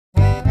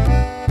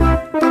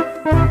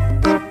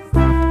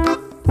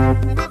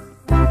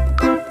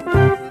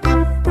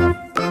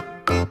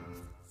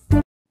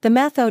The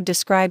method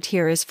described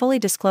here is fully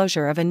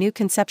disclosure of a new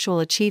conceptual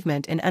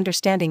achievement in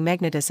understanding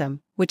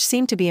magnetism, which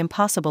seemed to be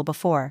impossible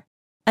before.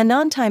 A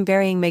non-time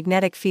varying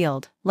magnetic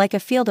field, like a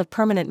field of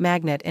permanent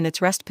magnet in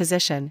its rest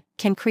position,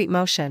 can create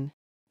motion.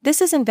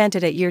 This is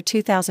invented at year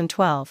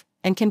 2012,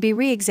 and can be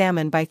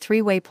re-examined by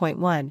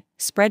 3-way.1,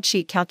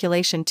 spreadsheet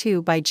calculation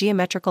 2 by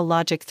geometrical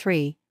logic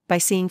 3, by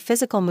seeing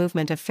physical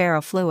movement of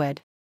ferrofluid.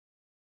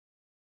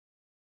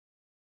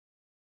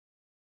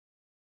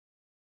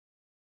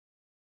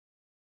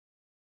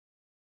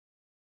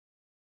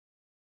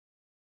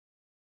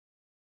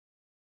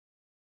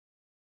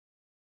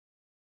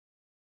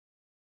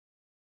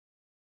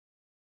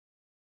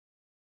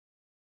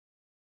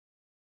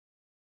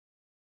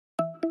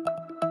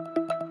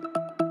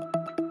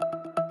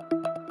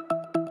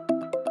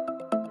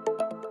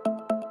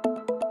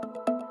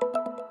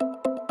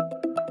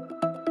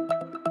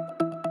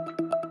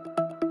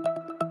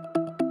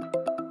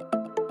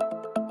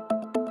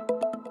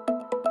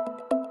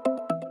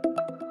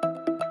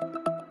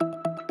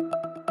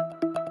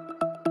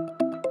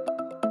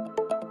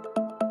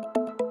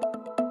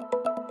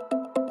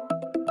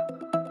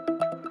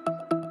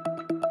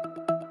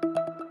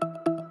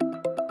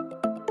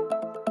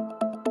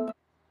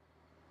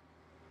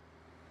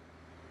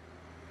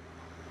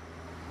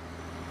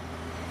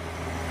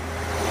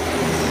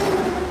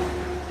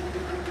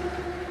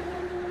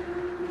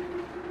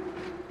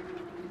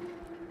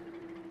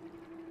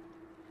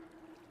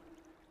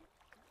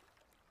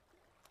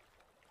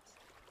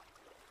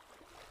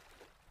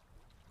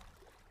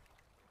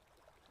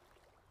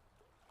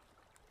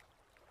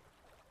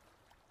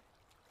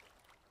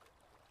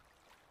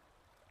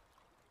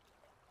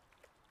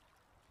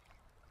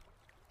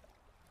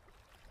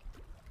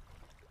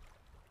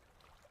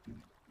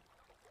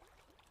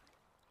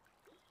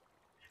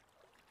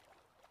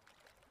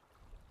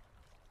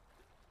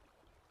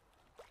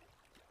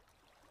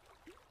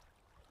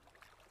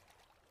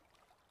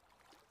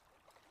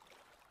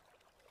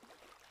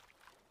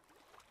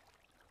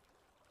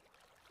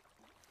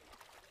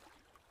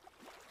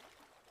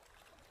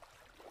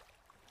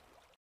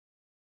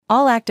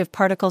 All active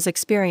particles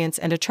experience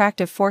an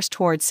attractive force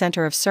towards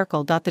center of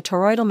circle. The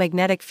toroidal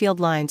magnetic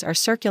field lines are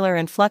circular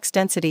and flux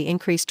density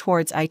increase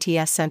towards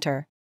its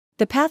center.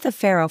 The path of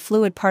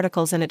ferrofluid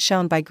particles in it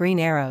shown by green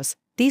arrows.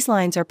 These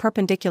lines are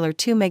perpendicular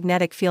to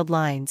magnetic field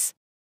lines.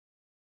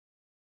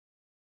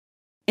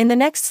 In the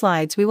next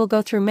slides we will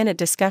go through minute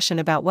discussion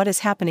about what is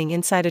happening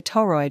inside a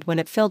toroid when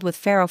it filled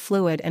with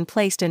ferrofluid and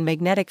placed in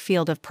magnetic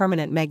field of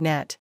permanent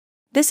magnet.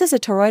 This is a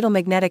toroidal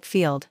magnetic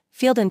field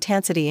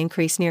intensity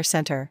increase near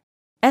center.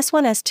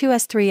 S1, S2,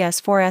 S3,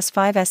 S4,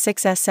 S5, S6,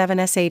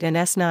 S7, S8 and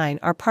S9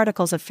 are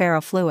particles of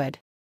ferrofluid.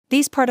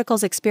 These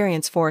particles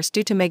experience force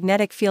due to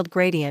magnetic field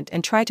gradient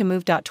and try to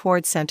move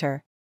towards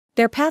center.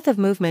 Their path of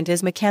movement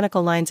is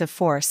mechanical lines of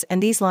force,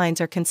 and these lines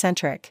are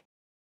concentric.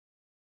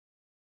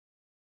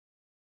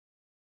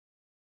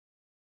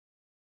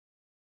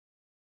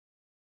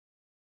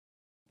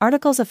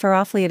 Articles of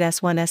ferrofluid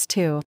S1,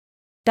 S2.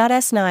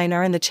 S9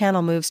 are in the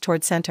channel moves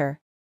toward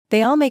center.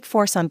 They all make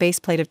force on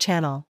baseplate of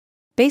channel.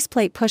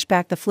 Baseplate push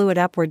back the fluid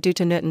upward due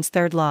to Newton's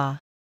third law.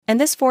 And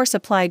this force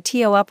applied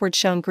to upward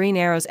shown green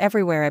arrows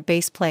everywhere at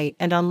baseplate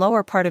and on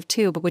lower part of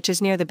tube which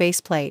is near the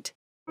baseplate.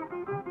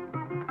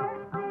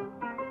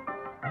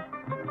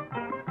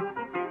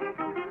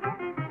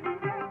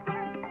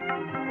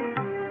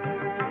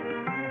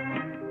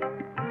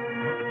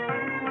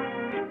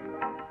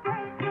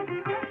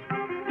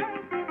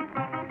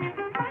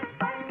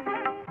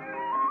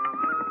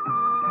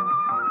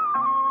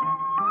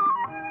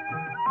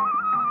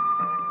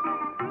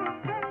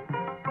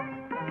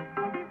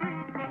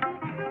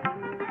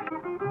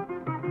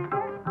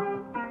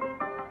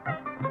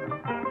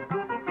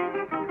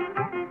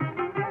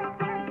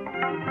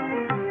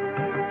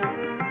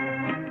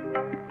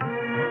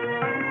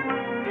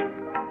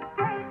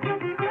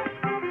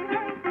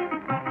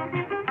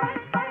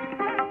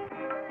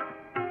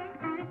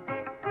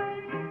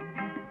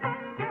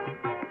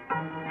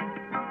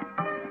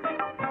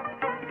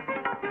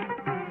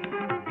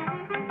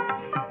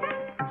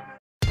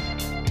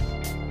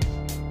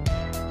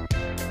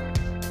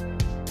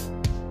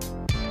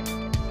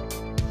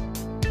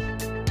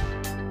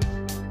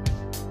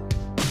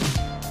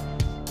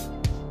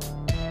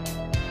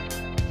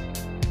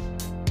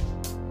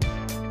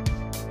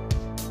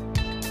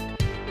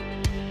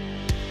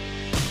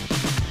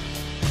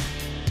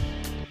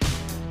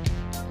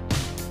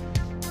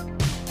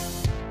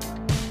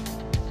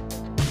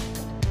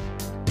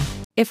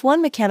 If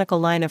one mechanical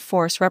line of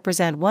force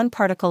represent one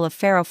particle of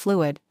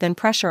ferrofluid, then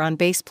pressure on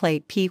base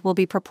plate P will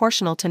be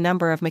proportional to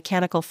number of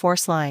mechanical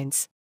force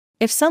lines.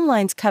 If some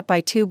lines cut by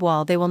tube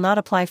wall, they will not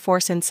apply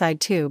force inside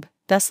tube,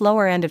 thus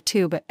lower end of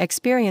tube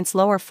experience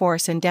lower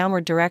force in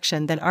downward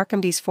direction than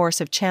Archimedes'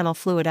 force of channel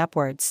fluid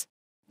upwards.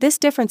 This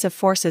difference of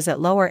forces at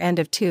lower end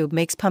of tube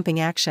makes pumping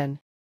action.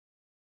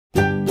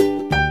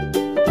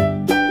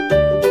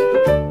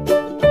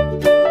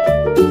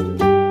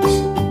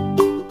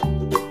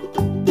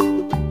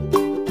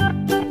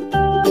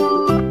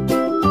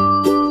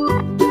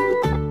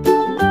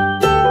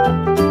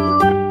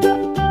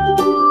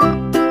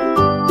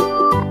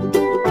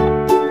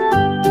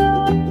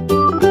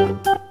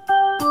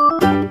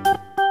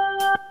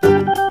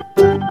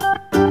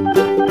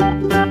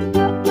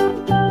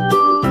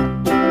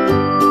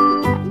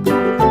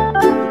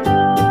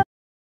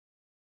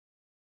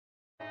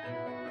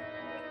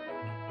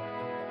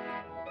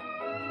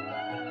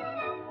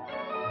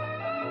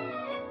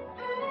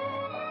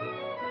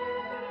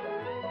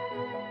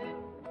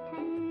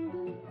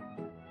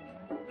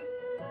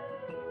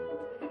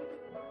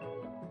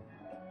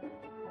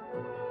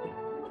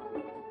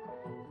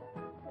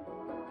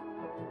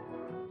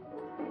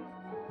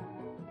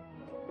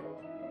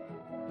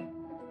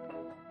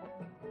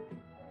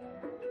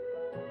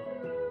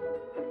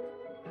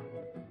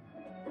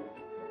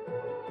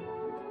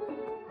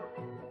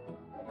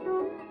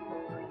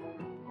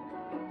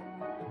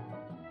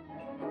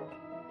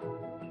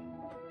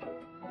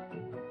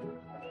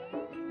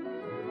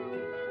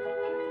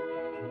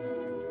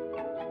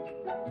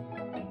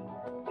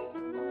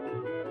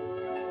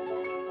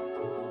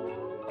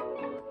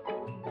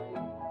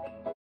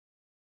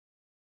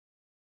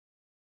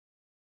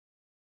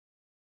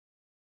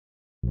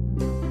 It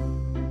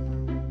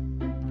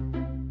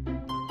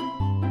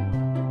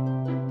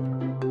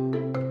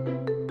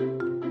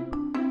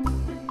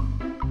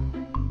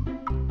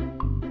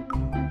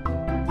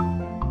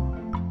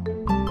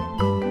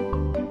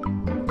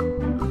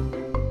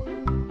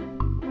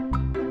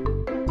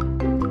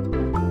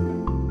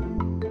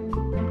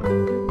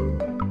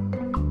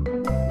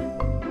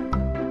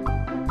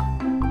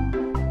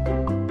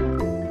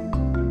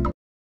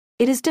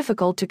is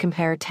difficult to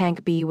compare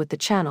tank B with the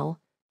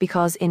channel,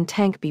 because in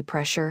tank B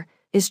pressure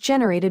is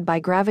generated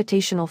by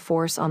gravitational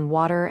force on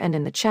water, and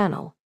in the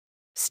channel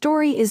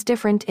story is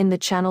different. In the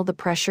channel the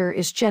pressure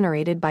is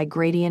generated by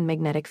gradient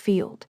magnetic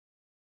field.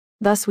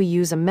 Thus we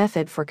use a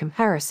method for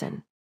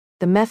comparison,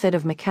 the method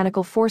of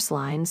mechanical force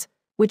lines,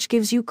 which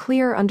gives you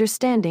clear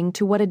understanding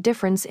to what a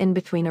difference in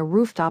between a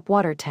rooftop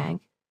water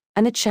tank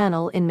and a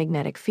channel in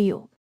magnetic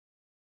field.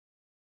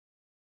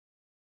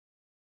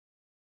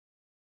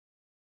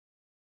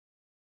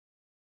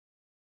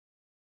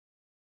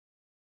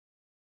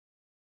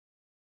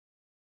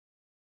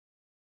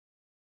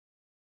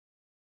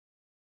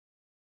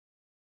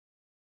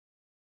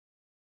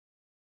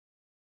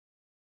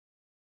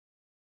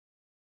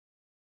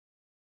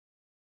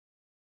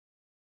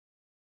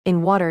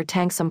 In water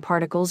tanks some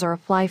particles are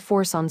apply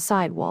force on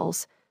side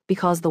walls,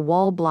 because the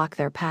wall block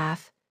their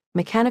path.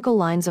 Mechanical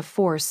lines of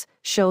force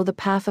show the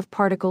path of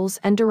particles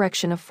and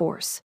direction of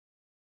force.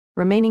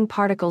 Remaining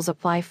particles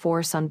apply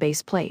force on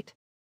base plate.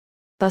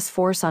 Thus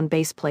force on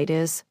base plate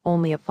is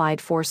only applied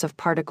force of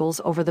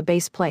particles over the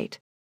base plate,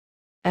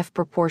 F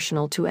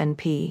proportional to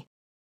NP,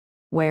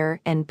 where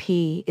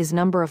NP is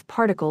number of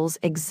particles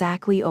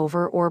exactly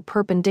over or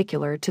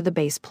perpendicular to the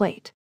base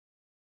plate.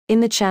 In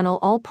the channel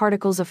all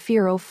particles of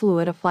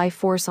ferrofluid apply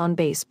force on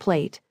base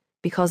plate,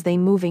 because they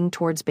moving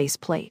towards base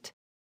plate.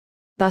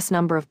 Thus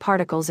number of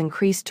particles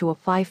increase to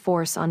apply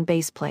force on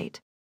base plate.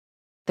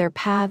 Their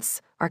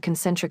paths are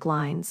concentric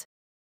lines.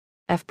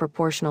 F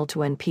proportional to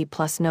NP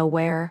plus no,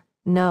 where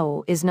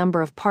no is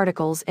number of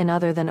particles in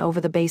other than over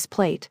the base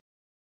plate.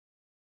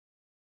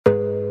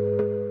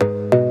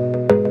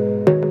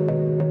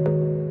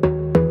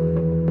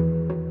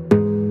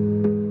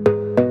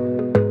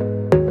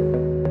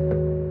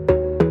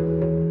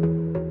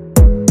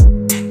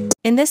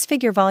 In this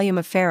figure, volume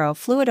of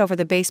ferrofluid over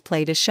the base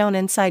plate is shown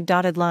inside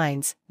dotted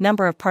lines,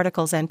 number of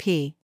particles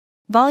NP.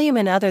 Volume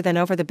in other than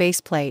over the base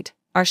plate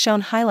are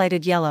shown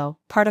highlighted yellow,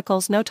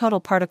 particles no, total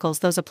particles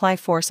those apply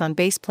force on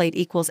base plate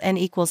equals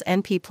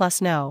NP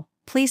plus no.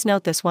 Please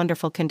note this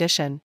wonderful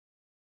condition.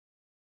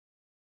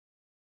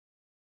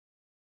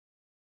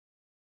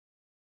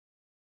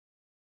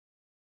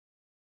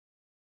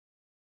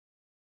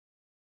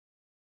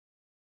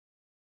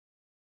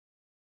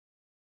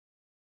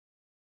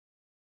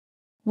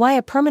 Why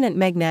a permanent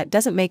magnet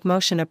doesn't make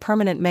motion. A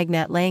permanent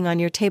magnet laying on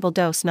your table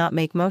does not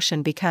make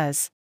motion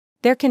because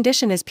their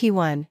condition is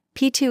P1,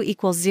 P2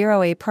 equals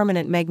 0. A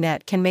permanent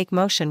magnet can make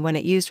motion when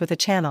it used with a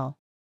channel.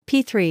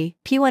 P3,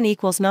 P1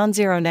 equals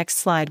non-zero. Next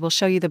slide will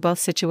show you the both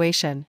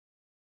situation.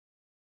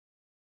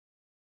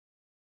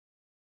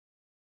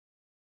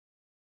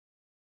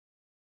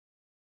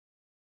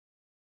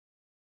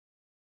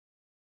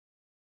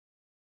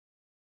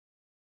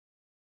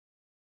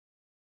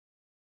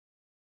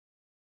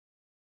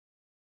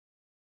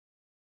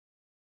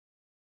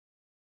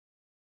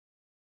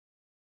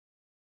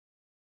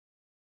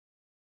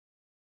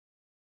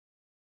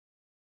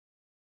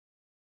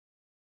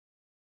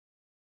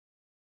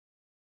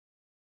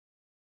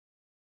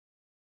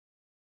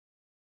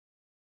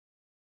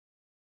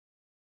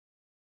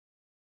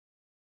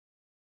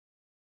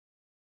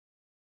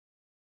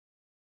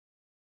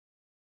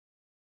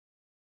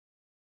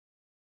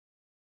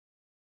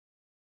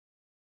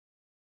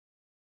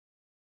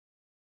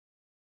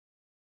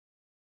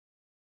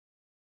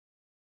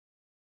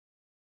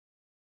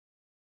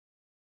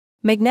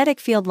 Magnetic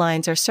field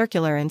lines are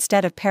circular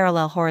instead of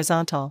parallel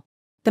horizontal.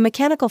 The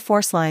mechanical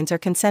force lines are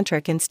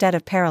concentric instead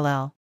of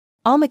parallel.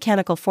 All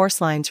mechanical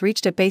force lines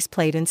reached at base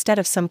plate instead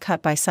of some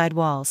cut by side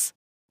walls.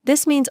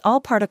 This means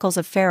all particles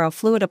of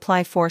ferrofluid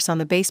apply force on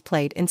the base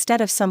plate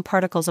instead of some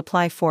particles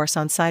apply force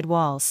on side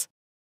walls.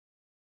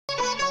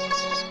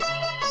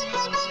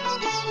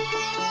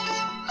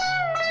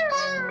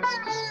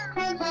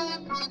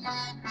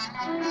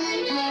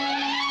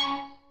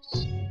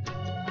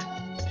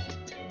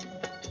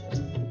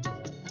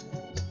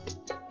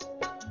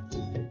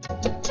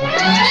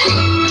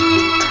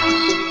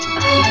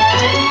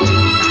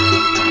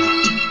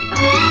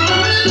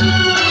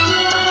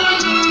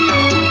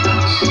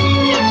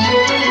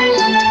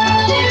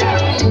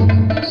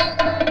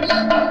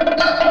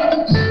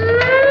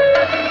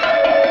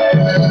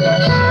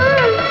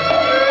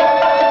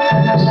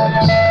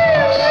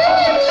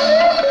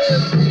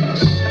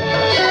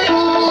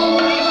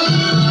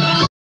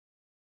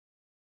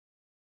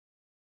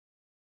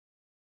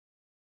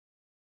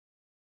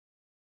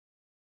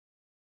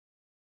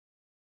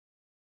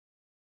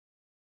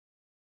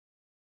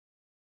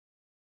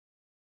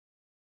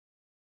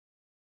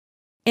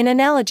 In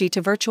analogy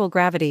to virtual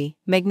gravity,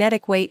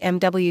 magnetic weight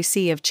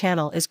MWC of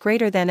channel is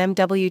greater than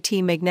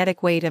MWT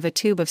magnetic weight of a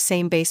tube of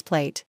same base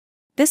plate.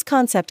 This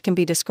concept can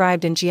be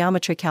described in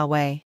geometrical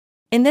way.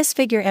 In this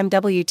figure,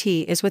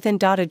 MWT is within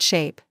dotted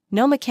shape,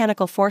 no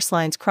mechanical force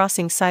lines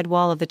crossing side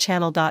wall of the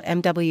channel.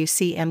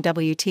 MWC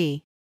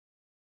MWT.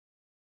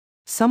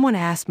 Someone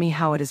asked me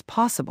how it is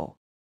possible.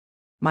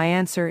 My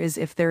answer is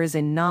if there is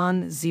a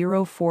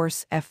non-zero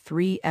force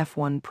F3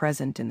 F1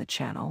 present in the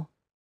channel,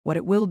 what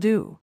it will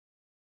do.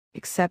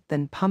 Except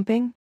then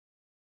pumping?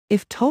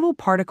 If total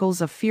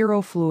particles of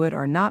ferrofluid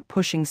are not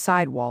pushing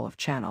sidewall of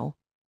channel,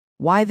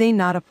 why they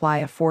not apply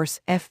a force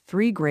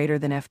F3 greater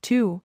than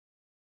F2?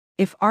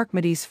 If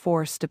Archimedes'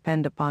 force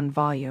depend upon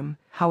volume,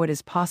 how it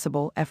is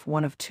possible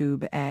F1 of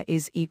tube A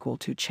is equal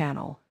to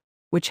channel,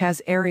 which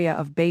has area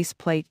of base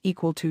plate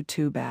equal to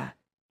tube A,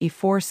 e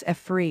force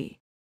F3.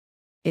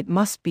 It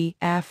must be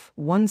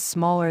F1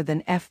 smaller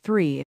than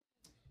F3.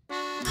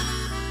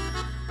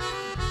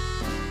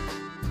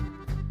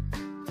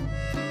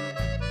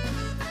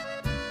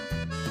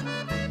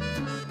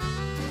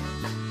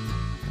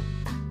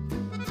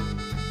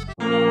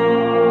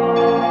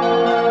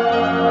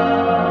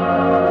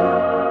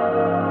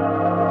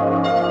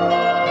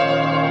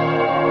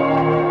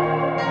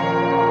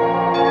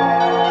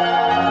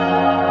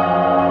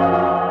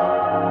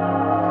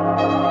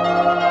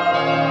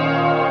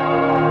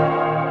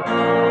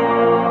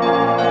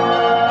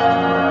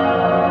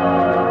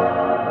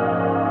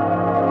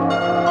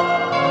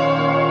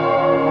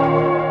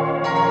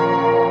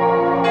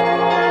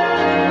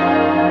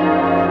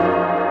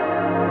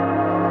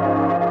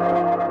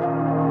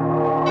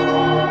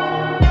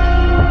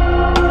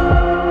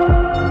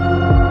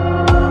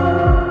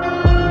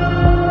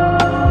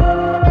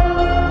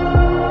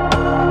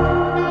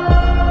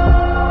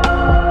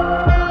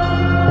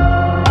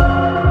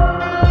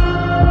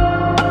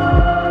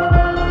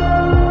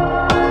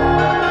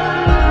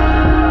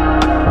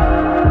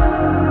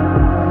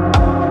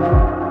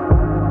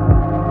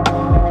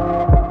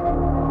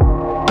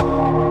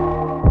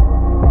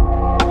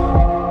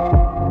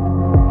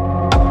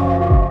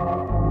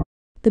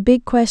 The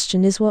big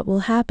question is what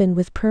will happen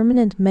with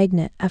permanent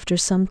magnet after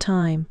some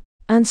time.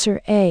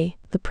 Answer A.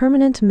 The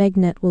permanent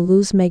magnet will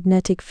lose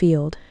magnetic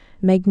field.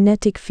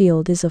 Magnetic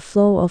field is a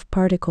flow of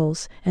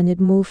particles, and it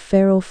moves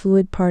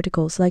ferrofluid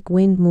particles like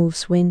wind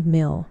moves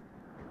windmill.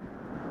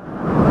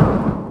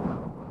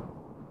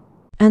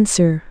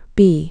 Answer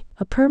B.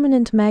 A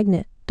permanent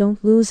magnet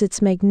don't lose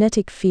its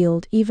magnetic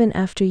field even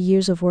after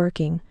years of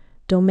working.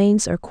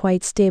 Domains are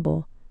quite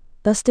stable.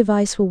 Thus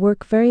device will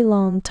work very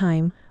long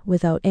time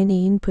without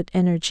any input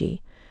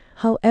energy.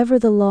 However,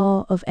 the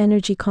law of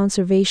energy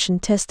conservation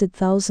tested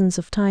thousands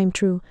of times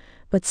true,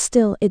 but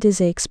still it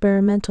is an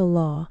experimental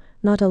law,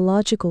 not a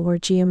logical or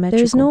geometrical.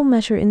 There is no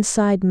matter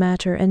inside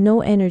matter and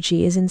no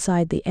energy is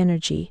inside the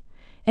energy.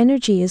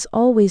 Energy is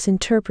always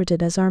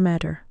interpreted as our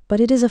matter, but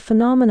it is a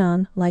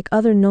phenomenon like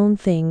other known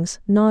things,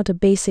 not a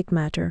basic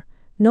matter.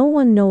 No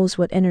one knows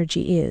what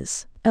energy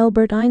is.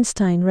 Albert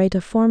Einstein wrote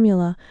a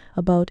formula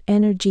about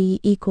energy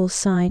equals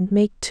sign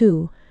make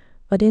 2,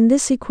 but in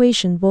this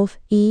equation both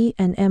E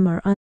and M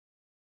are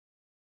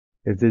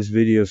If this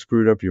video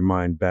screwed up your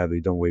mind badly,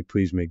 don't wait.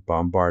 Please make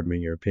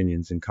bombardment your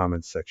opinions in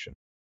comments section.